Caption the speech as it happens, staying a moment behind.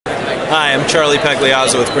Hi, I'm Charlie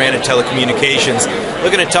Pagliazzo with Granite Telecommunications.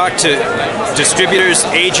 Looking to talk to distributors,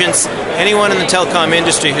 agents, anyone in the telecom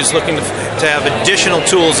industry who's looking to have additional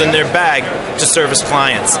tools in their bag to service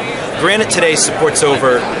clients. Granite today supports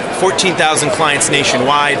over 14,000 clients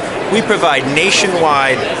nationwide. We provide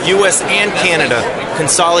nationwide, US and Canada,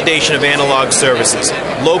 consolidation of analog services.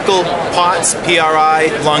 Local, POTS,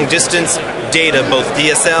 PRI, long distance, data, both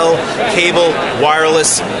DSL, cable,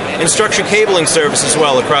 wireless, and structured cabling service as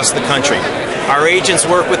well across the country. Our agents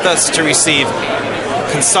work with us to receive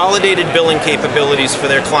consolidated billing capabilities for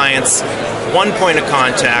their clients, one point of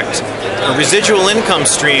contact, a residual income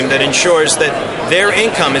stream that ensures that their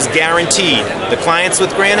income is guaranteed. The clients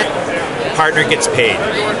with Granite, partner gets paid.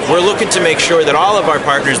 We're looking to make sure that all of our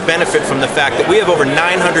partners benefit from the fact that we have over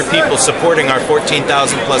 900 people supporting our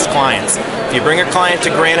 14,000 plus clients. If you bring a client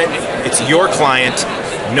to Granite, it's your client.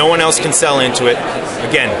 No one else can sell into it.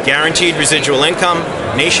 Again, guaranteed residual income,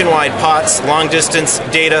 nationwide POTS, long distance,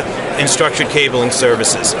 data, and structured cabling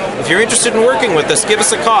services. If you're interested in working with us, give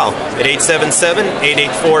us a call at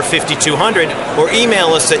 877-884-5200 or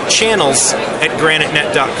email us at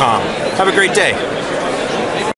channels@granitenet.com. Have a great day.